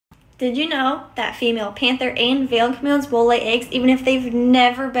Did you know that female panther and veiled chameleons will lay eggs even if they've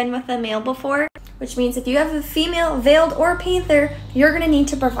never been with a male before? Which means if you have a female veiled or panther, you're going to need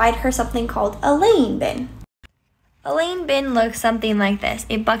to provide her something called a laying bin. A laying bin looks something like this,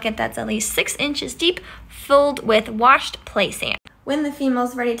 a bucket that's at least 6 inches deep, filled with washed play sand. When the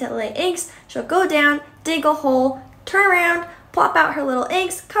female's ready to lay eggs, she'll go down, dig a hole, turn around, plop out her little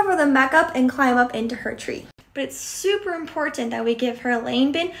eggs, cover them back up, and climb up into her tree. But it's super important that we give her a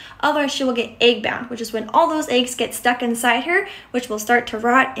laying bin, otherwise she will get egg bound, which is when all those eggs get stuck inside her, which will start to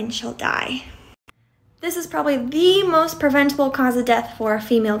rot and she'll die. This is probably the most preventable cause of death for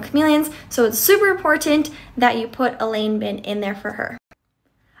female chameleons, so it's super important that you put a laying bin in there for her.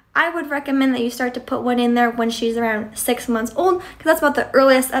 I would recommend that you start to put one in there when she's around 6 months old, because that's about the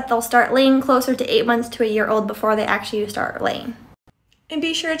earliest that they'll start laying, closer to 8 months to a year old before they actually start laying. And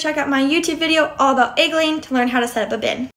be sure to check out my YouTube video all about egg laying to learn how to set up a bin.